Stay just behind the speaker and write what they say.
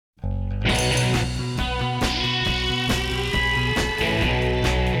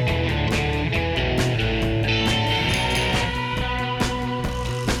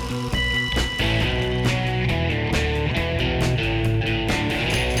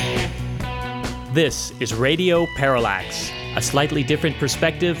This is Radio Parallax, a slightly different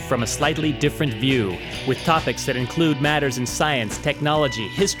perspective from a slightly different view, with topics that include matters in science, technology,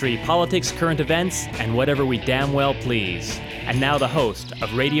 history, politics, current events, and whatever we damn well please. And now the host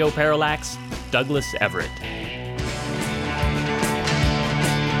of Radio Parallax, Douglas Everett.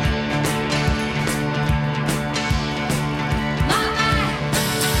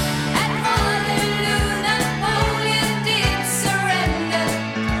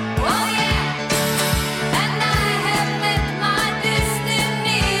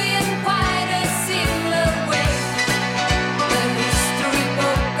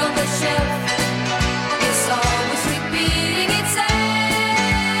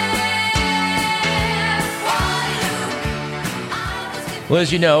 Well,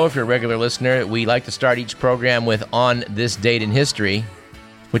 as you know, if you're a regular listener, we like to start each program with On This Date in History,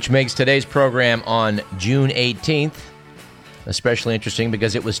 which makes today's program on June 18th especially interesting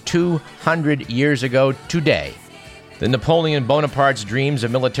because it was 200 years ago today that Napoleon Bonaparte's dreams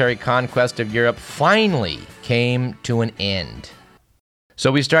of military conquest of Europe finally came to an end. So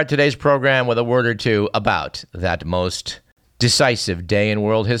we start today's program with a word or two about that most decisive day in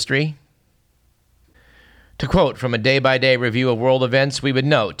world history. To quote from a day-by-day review of world events, we would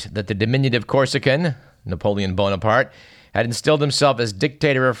note that the diminutive Corsican, Napoleon Bonaparte, had instilled himself as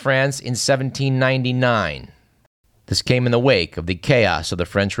dictator of France in 1799. This came in the wake of the chaos of the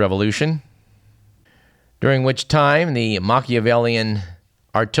French Revolution, during which time the Machiavellian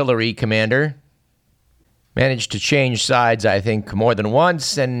artillery commander managed to change sides, I think, more than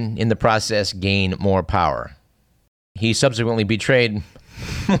once, and in the process gain more power. He subsequently betrayed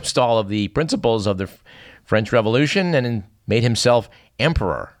most all of the principles of the French Revolution and made himself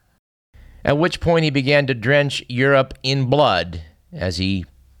emperor, at which point he began to drench Europe in blood as he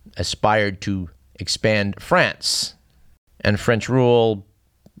aspired to expand France and French rule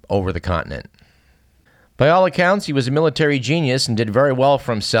over the continent. By all accounts, he was a military genius and did very well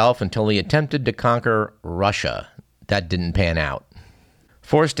for himself until he attempted to conquer Russia. That didn't pan out.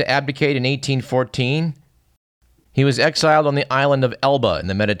 Forced to abdicate in 1814, he was exiled on the island of Elba in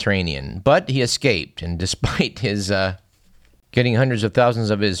the Mediterranean, but he escaped, and despite his getting hundreds of thousands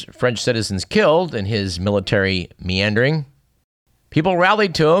of his French citizens killed in his military meandering, people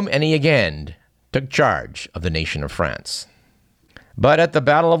rallied to him, and he again took charge of the nation of France. But at the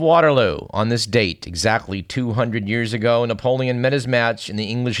Battle of Waterloo, on this date, exactly 200 years ago, Napoleon met his match in the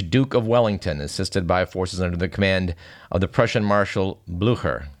English Duke of Wellington, assisted by forces under the command of the Prussian Marshal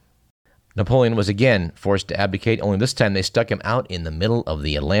Blücher. Napoleon was again forced to abdicate, only this time they stuck him out in the middle of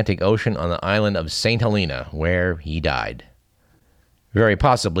the Atlantic Ocean on the island of St. Helena, where he died, very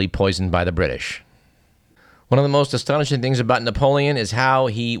possibly poisoned by the British. One of the most astonishing things about Napoleon is how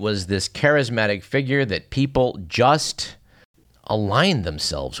he was this charismatic figure that people just aligned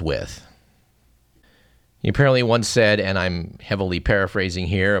themselves with. He apparently once said, and I'm heavily paraphrasing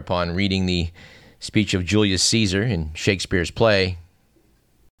here upon reading the speech of Julius Caesar in Shakespeare's play,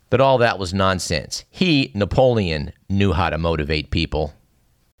 that all that was nonsense. He, Napoleon, knew how to motivate people.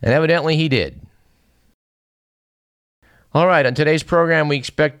 And evidently he did. All right, on today's program, we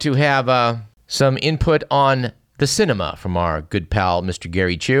expect to have some input on the cinema from our good pal, Mr.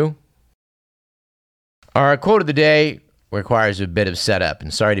 Gary Chu. Our quote of the day requires a bit of setup,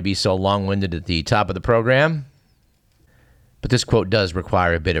 and sorry to be so long-winded at the top of the program, but this quote does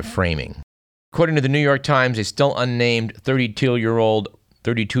require a bit of framing. According to the New York Times, a still unnamed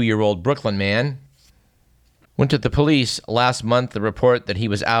 32-year-old Brooklyn man went to the police last month to report that he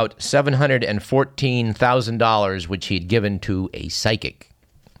was out $714,000, which he had given to a psychic.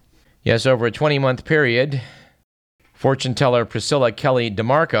 Yes, over a 20-month period, fortune teller Priscilla Kelly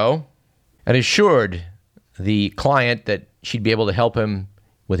DeMarco had assured the client that she'd be able to help him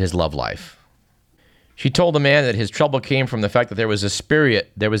with his love life. She told the man that his trouble came from the fact that there was a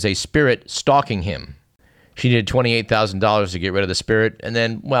spirit stalking him. She needed $28,000 to get rid of the spirit, and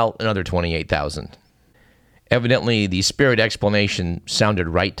then, well, another $28,000. Evidently, the spirit explanation sounded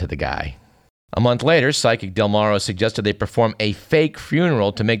right to the guy. A month later, Psychic DeMarco suggested they perform a fake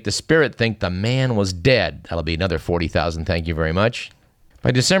funeral to make the spirit think the man was dead. That'll be another $40,000, thank you very much.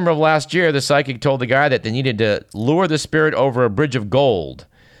 By December of last year, the psychic told the guy that they needed to lure the spirit over a bridge of gold.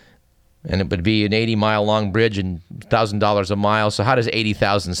 And it would be an 80-mile-long bridge and $1,000 a mile. So how does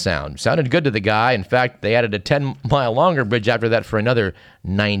 80,000 sound? Sounded good to the guy. In fact, they added a 10-mile-longer bridge after that for another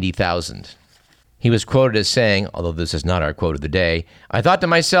 90,000. He was quoted as saying, although this is not our quote of the day, "I thought to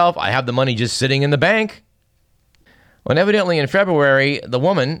myself, I have the money just sitting in the bank." When evidently in February, the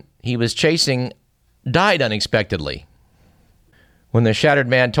woman he was chasing died unexpectedly. When the shattered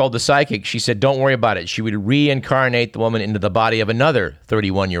man told the psychic, she said, "Don't worry about it." She would reincarnate the woman into the body of another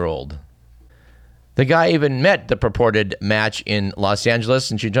 31-year-old. The guy even met the purported match in Los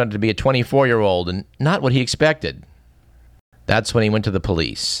Angeles, and she turned out to be a 24-year-old and not what he expected. That's when he went to the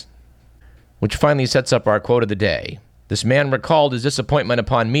police. Which finally sets up our quote of the day. This man recalled his disappointment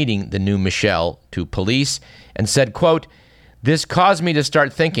upon meeting the new Michelle to police and said, quote, "This caused me to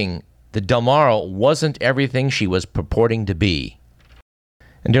start thinking that Delmaro wasn't everything she was purporting to be."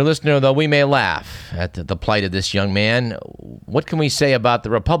 And dear listener, though we may laugh at the plight of this young man, what can we say about the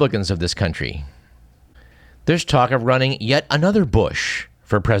Republicans of this country? There's talk of running yet another Bush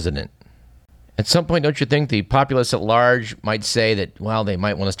for president. At some point, don't you think the populace at large might say that, well, they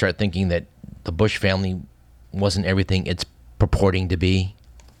might want to start thinking that the Bush family wasn't everything it's purporting to be?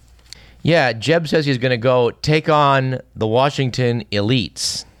 Yeah, Jeb says he's going to go take on the Washington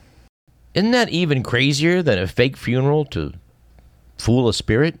elites. Isn't that even crazier than a fake funeral to fool a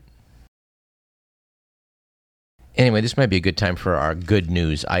spirit? Anyway, this might be a good time for our good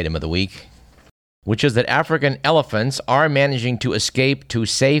news item of the week, which is that African elephants are managing to escape to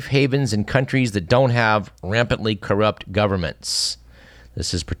safe havens in countries that don't have rampantly corrupt governments.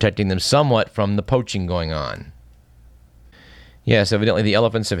 This is protecting them somewhat from the poaching going on. Yes, evidently the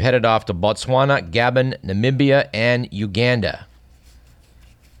elephants have headed off to Botswana, Gabon, Namibia, and Uganda.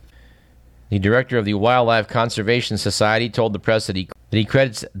 The director of the Wildlife Conservation Society told the press that he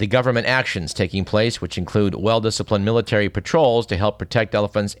credits the government actions taking place, which include well-disciplined military patrols to help protect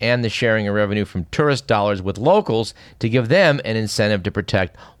elephants and the sharing of revenue from tourist dollars with locals to give them an incentive to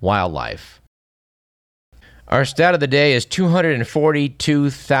protect wildlife. Our stat of the day is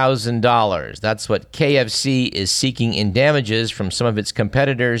 $242,000. That's what KFC is seeking in damages from some of its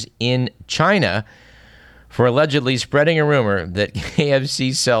competitors in China for allegedly spreading a rumor that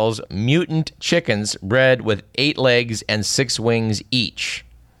KFC sells mutant chickens bred with 8 legs and 6 wings each.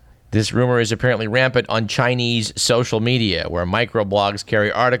 This rumor is apparently rampant on Chinese social media, where microblogs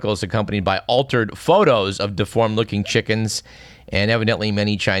carry articles accompanied by altered photos of deformed-looking chickens, and evidently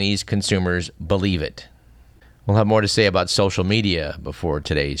many Chinese consumers believe it. We'll have more to say about social media before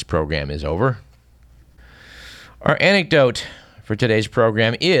today's program is over. Our anecdote for today's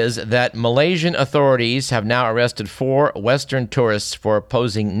program is that Malaysian authorities have now arrested 4 Western tourists for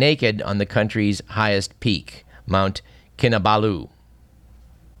posing naked on the country's highest peak, Mount Kinabalu.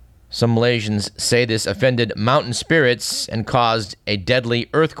 Some Malaysians say this offended mountain spirits and caused a deadly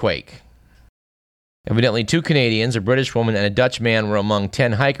earthquake. Evidently, 2 Canadians, a British woman and a Dutch man, were among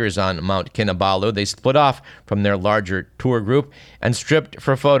 10 hikers on Mount Kinabalu. They split off from their larger tour group and stripped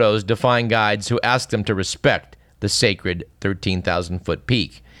for photos, defying guides who asked them to respect the sacred 13,000-foot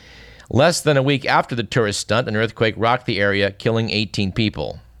peak. Less than a week after the tourist stunt, an earthquake rocked the area, killing 18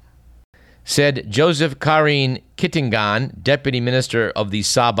 people. Said Joseph Karin Kittingan, Deputy Minister of the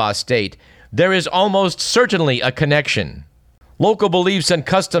Sabah State, "There is almost certainly a connection. Local beliefs and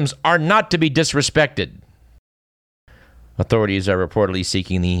customs are not to be disrespected." Authorities are reportedly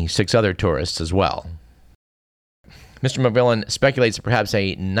seeking the 6 other tourists as well. Mr. McMillan speculates that perhaps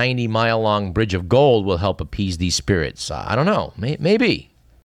a 90-mile-long bridge of gold will help appease these spirits. I don't know. Maybe.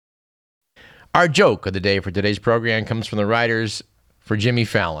 Our joke of the day for today's program comes from the writers for Jimmy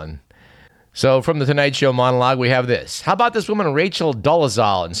Fallon. So from the Tonight Show monologue, we have this. How about this woman, Rachel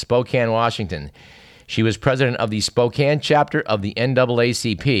Dolezal, in Spokane, Washington? She was president of the Spokane chapter of the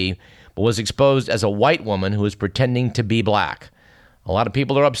NAACP, but was exposed as a white woman who was pretending to be black. A lot of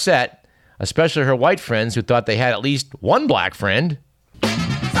people are upset, especially her white friends who thought they had at least one black friend. Say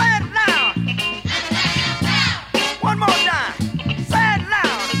it loud! One more time! Say it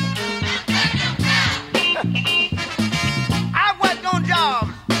loud! I worked on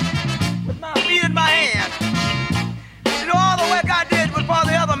jobs with my feet in my hand. You know, all the work I did was for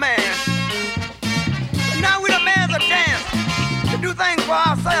the other man. But now we done man's a chance to do things for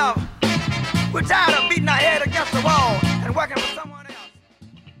ourselves. We're tired of beating our head against the wall and working for someone else.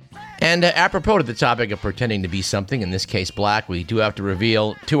 And apropos to the topic of pretending to be something, in this case black, we do have to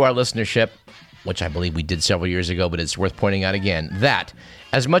reveal to our listenership, which I believe we did several years ago, but it's worth pointing out again, that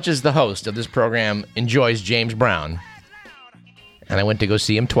as much as the host of this program enjoys James Brown, and I went to go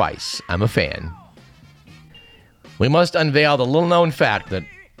see him twice, I'm a fan, we must unveil the little-known fact that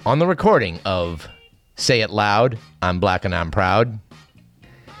on the recording of Say It Loud, I'm Black and I'm Proud,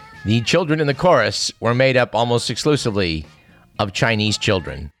 the children in the chorus were made up almost exclusively of Chinese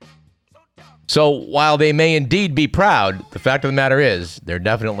children. So while they may indeed be proud, the fact of the matter is they're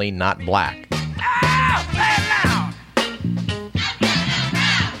definitely not black. Ah, say it loud!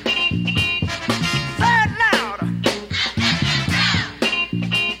 Say it loud!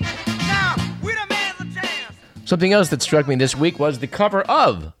 Now, we done man's a chance. Something else that struck me this week was the cover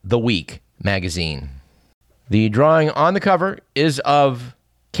of The Week magazine. The drawing on the cover is of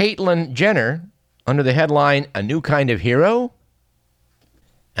Caitlyn Jenner under the headline, A New Kind of Hero?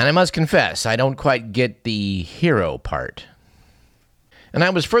 And I must confess, I don't quite get the hero part. And I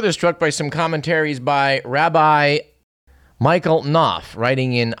was further struck by some commentaries by Rabbi Michael Knopf,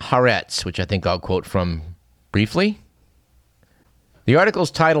 writing in Haaretz, which I think I'll quote from briefly. The article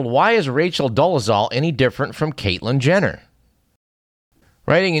is titled, Why is Rachel Dolezal any different from Caitlyn Jenner?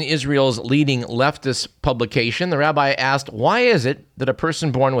 Writing in Israel's leading leftist publication, the rabbi asked, why is it that a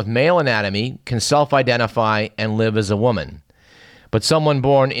person born with male anatomy can self-identify and live as a woman, but someone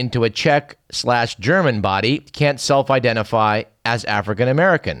born into a Czech/German body can't self-identify as African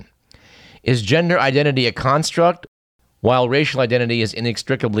American? Is gender identity a construct, while racial identity is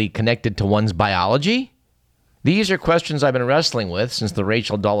inextricably connected to one's biology? These are questions I've been wrestling with since the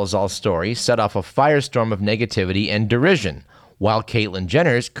Rachel Dolezal story set off a firestorm of negativity and derision, while Caitlyn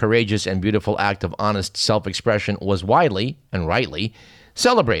Jenner's courageous and beautiful act of honest self-expression was widely, and rightly,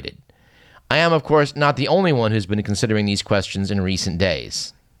 celebrated. I am, of course, not the only one who's been considering these questions in recent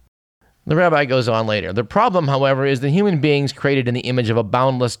days. The rabbi goes on later. The problem, however, is that human beings created in the image of a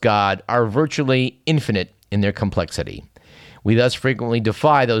boundless God are virtually infinite in their complexity. We thus frequently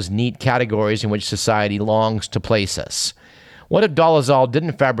defy those neat categories in which society longs to place us. What if Dolezal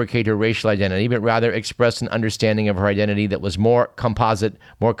didn't fabricate her racial identity, but rather expressed an understanding of her identity that was more composite,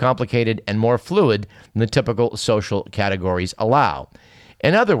 more complicated, and more fluid than the typical social categories allow?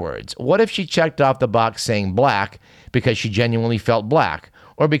 In other words, what if she checked off the box saying black because she genuinely felt black,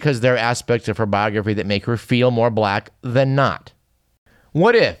 or because there are aspects of her biography that make her feel more black than not?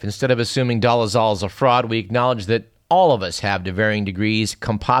 What if, instead of assuming Dolezal is a fraud, we acknowledge that all of us have, to varying degrees,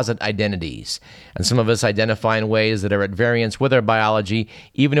 composite identities, and some of us identify in ways that are at variance with our biology,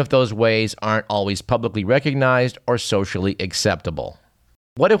 even if those ways aren't always publicly recognized or socially acceptable?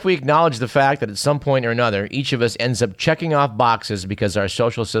 What if we acknowledge the fact that at some point or another, each of us ends up checking off boxes because our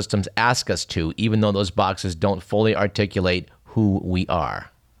social systems ask us to, even though those boxes don't fully articulate who we are?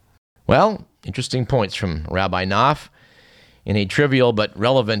 Well, interesting points from Rabbi Knopf. In a trivial but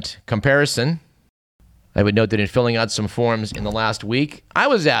relevant comparison, I would note that in filling out some forms in the last week, I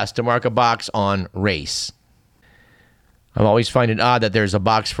was asked to mark a box on race. I always find it odd that there's a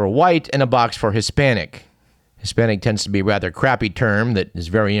box for white and a box for Hispanic. Hispanic tends to be a rather crappy term that is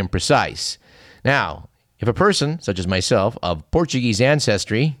very imprecise. Now, if a person, such as myself, of Portuguese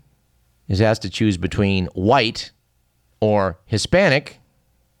ancestry, is asked to choose between white or Hispanic,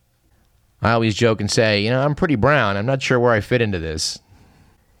 I always joke and say, I'm pretty brown. I'm not sure where I fit into this.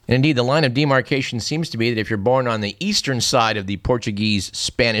 And indeed, the line of demarcation seems to be that if you're born on the eastern side of the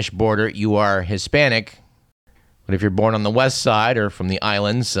Portuguese-Spanish border, you are Hispanic. But if you're born on the west side or from the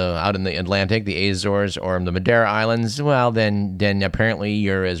islands out in the Atlantic, the Azores or the Madeira Islands, well, then apparently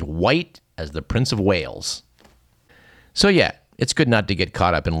you're as white as the Prince of Wales. So yeah, it's good not to get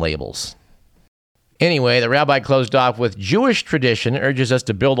caught up in labels. Anyway, the rabbi closed off with, Jewish tradition urges us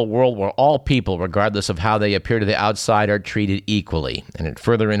to build a world where all people, regardless of how they appear to the outside, are treated equally. And it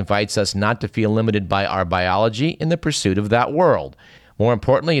further invites us not to feel limited by our biology in the pursuit of that world. More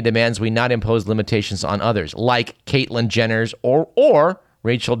importantly, it demands we not impose limitations on others, like Caitlyn Jenner's or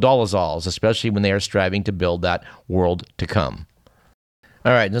Rachel Dolezal's, especially when they are striving to build that world to come.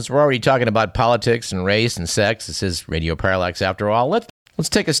 All right, since we're already talking about politics and race and sex, this is Radio Parallax after all, let's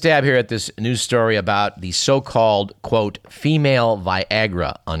take a stab here at this news story about the so-called, quote, female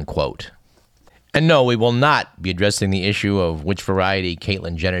Viagra, unquote. And no, we will not be addressing the issue of which variety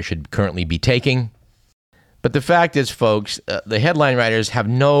Caitlyn Jenner should currently be taking. But the fact is, folks, the headline writers have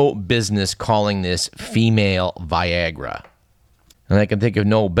no business calling this female Viagra. And I can think of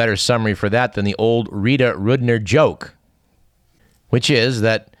no better summary for that than the old Rita Rudner joke, which is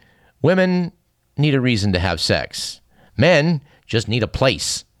that women need a reason to have sex. Men just need a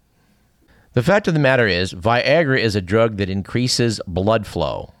place. The fact of the matter is, Viagra is a drug that increases blood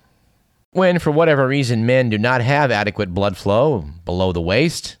flow. When, for whatever reason, men do not have adequate blood flow below the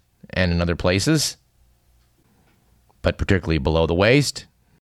waist and in other places, but particularly below the waist,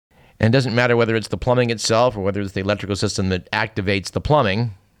 and it doesn't matter whether it's the plumbing itself or whether it's the electrical system that activates the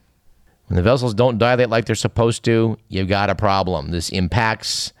plumbing, when the vessels don't dilate like they're supposed to, you've got a problem. This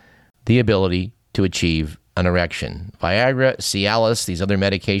impacts the ability to achieve an erection. Viagra, Cialis, these other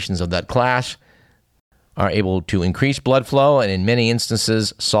medications of that class are able to increase blood flow and in many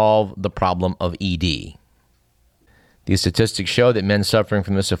instances solve the problem of ED. These statistics show that men suffering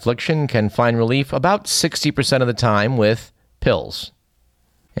from this affliction can find relief about 60% of the time with pills.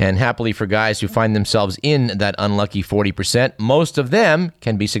 And happily for guys who find themselves in that unlucky 40%, most of them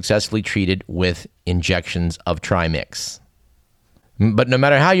can be successfully treated with injections of Trimix. But no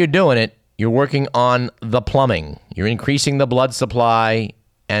matter how you're doing it, you're working on the plumbing. You're increasing the blood supply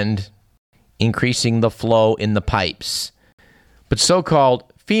and increasing the flow in the pipes. But so-called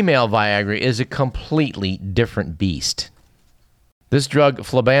female Viagra is a completely different beast. This drug,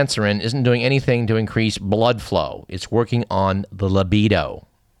 flibanserin, isn't doing anything to increase blood flow. It's working on the libido.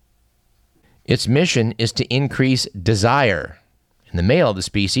 Its mission is to increase desire. In the male of the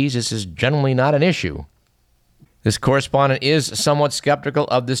species, this is generally not an issue. This correspondent is somewhat skeptical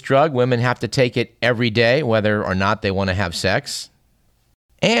of this drug. Women have to take it every day, whether or not they want to have sex.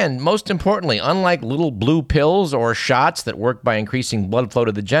 And most importantly, unlike little blue pills or shots that work by increasing blood flow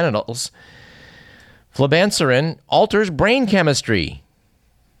to the genitals, flibanserin alters brain chemistry.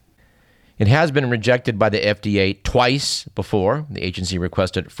 It has been rejected by the FDA twice before. The agency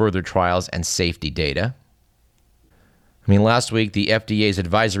requested further trials and safety data. Last week, the FDA's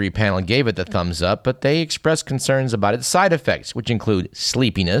advisory panel gave it the thumbs up, but they expressed concerns about its side effects, which include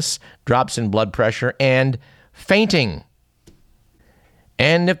sleepiness, drops in blood pressure, and fainting.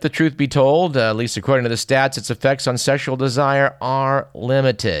 And if the truth be told, at least according to the stats, its effects on sexual desire are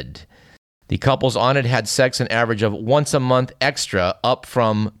limited. The couples on it had sex an average of once a month extra, up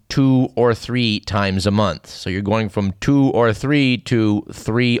from 2 or 3 times a month. So you're going from 2 or 3 to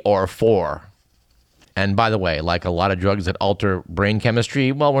 3 or 4. And by the way, like a lot of drugs that alter brain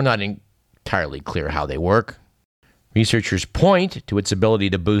chemistry, well, we're not entirely clear how they work. Researchers point to its ability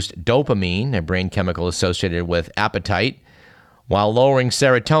to boost dopamine, a brain chemical associated with appetite, while lowering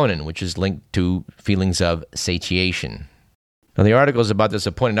serotonin, which is linked to feelings of satiation. Now, the articles about this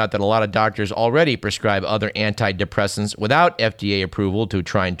have pointed out that a lot of doctors already prescribe other antidepressants without FDA approval to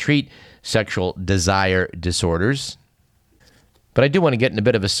try and treat sexual desire disorders. But I do want to get in a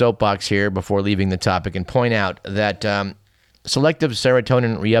bit of a soapbox here before leaving the topic and point out that selective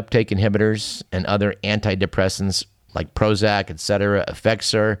serotonin reuptake inhibitors and other antidepressants like Prozac, etc.,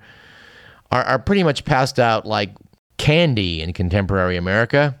 Effexor, are pretty much passed out like candy in contemporary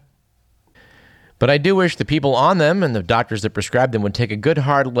America. But I do wish the people on them and the doctors that prescribe them would take a good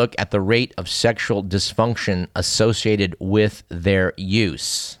hard look at the rate of sexual dysfunction associated with their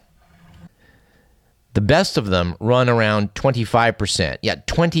use. The best of them run around 25%. Yeah,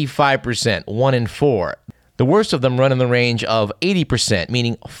 25%, 1 in 4. The worst of them run in the range of 80%,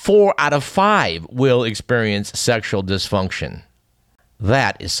 meaning 4 out of 5 will experience sexual dysfunction.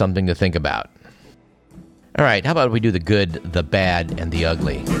 That is something to think about. All right, how about we do the good, the bad, and the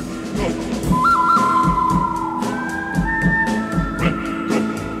ugly?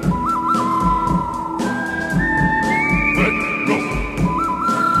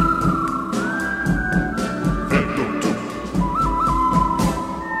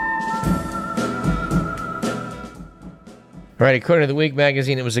 All right, according to the Week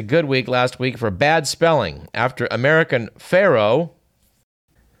magazine, it was a good week last week for bad spelling after American Pharoah,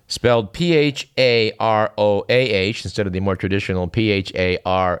 spelled P-H-A-R-O-A-H instead of the more traditional P-H-A-R-A-O-H,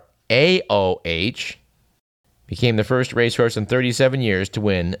 became the first racehorse in 37 years to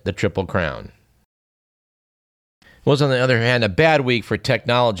win the Triple Crown. It was, on the other hand, a bad week for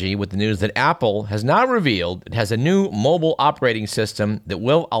technology with the news that Apple has now revealed it has a new mobile operating system that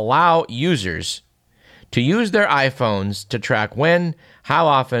will allow users to use their iPhones to track when, how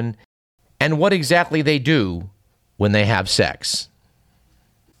often, and what exactly they do when they have sex.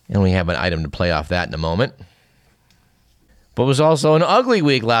 And we have an item to play off that in a moment. But it was also an ugly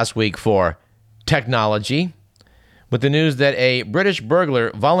week last week for technology, with the news that a British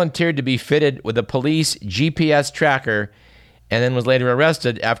burglar volunteered to be fitted with a police GPS tracker and then was later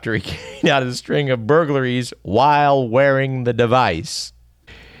arrested after he carried out a string of burglaries while wearing the device.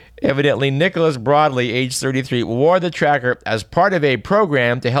 Evidently, Nicholas Broadley, age 33, wore the tracker as part of a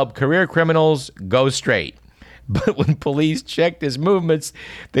program to help career criminals go straight. But when police checked his movements,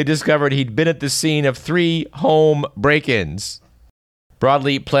 they discovered he'd been at the scene of 3 home break-ins.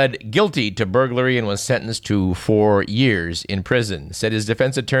 Broadley pled guilty to burglary and was sentenced to 4 years in prison. Said his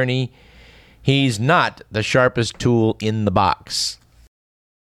defense attorney, he's not the sharpest tool in the box.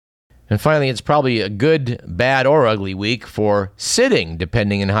 And finally, it's probably a good, bad, or ugly week for sitting,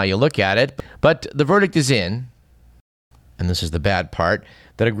 depending on how you look at it. But the verdict is in, and this is the bad part,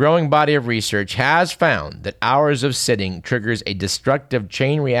 that a growing body of research has found that hours of sitting triggers a destructive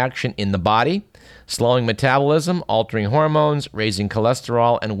chain reaction in the body, slowing metabolism, altering hormones, raising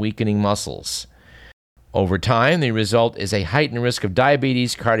cholesterol, and weakening muscles. Over time, the result is a heightened risk of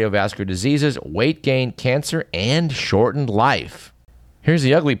diabetes, cardiovascular diseases, weight gain, cancer, and shortened life. Here's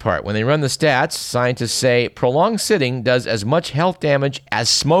the ugly part. When they run the stats, scientists say prolonged sitting does as much health damage as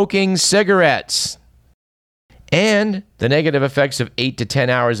smoking cigarettes. And the negative effects of 8 to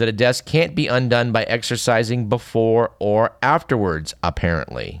 10 hours at a desk can't be undone by exercising before or afterwards,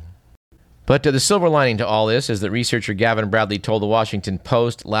 apparently. But the silver lining to all this is that researcher Gavin Bradley told the Washington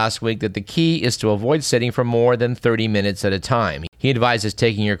Post last week that the key is to avoid sitting for more than 30 minutes at a time. He advises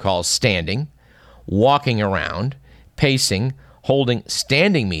taking your calls standing, walking around, pacing, holding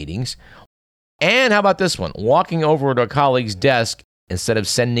standing meetings, and how about this one? Walking over to a colleague's desk instead of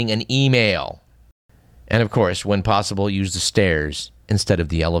sending an email. And of course, when possible, use the stairs instead of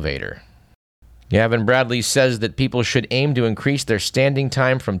the elevator. Gavin Bradley says that people should aim to increase their standing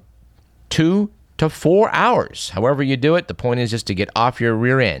time from 2 to 4 hours. However you do it, the point is just to get off your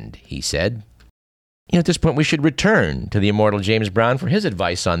rear end, he said. At this point, we should return to the immortal James Brown for his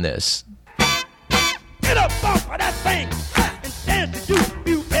advice on this. Get up off of that thing and dance to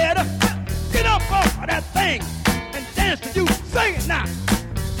you better. Get up off of that thing and dance to you. Sing it now.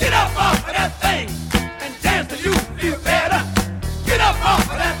 Get up off of that thing and dance to you better. Get up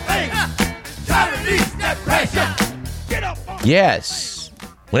off of that thing. Try to release that pressure. Get up off. Yes.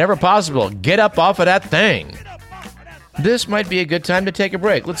 Whenever possible, get up off of that thing. This might be a good time to take a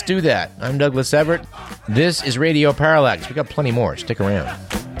break. Let's do that. I'm Douglas Everett. This is Radio Parallax. We got plenty more. Stick around.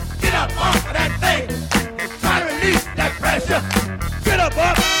 Get up off of that thing. Try to release that pressure. Get up.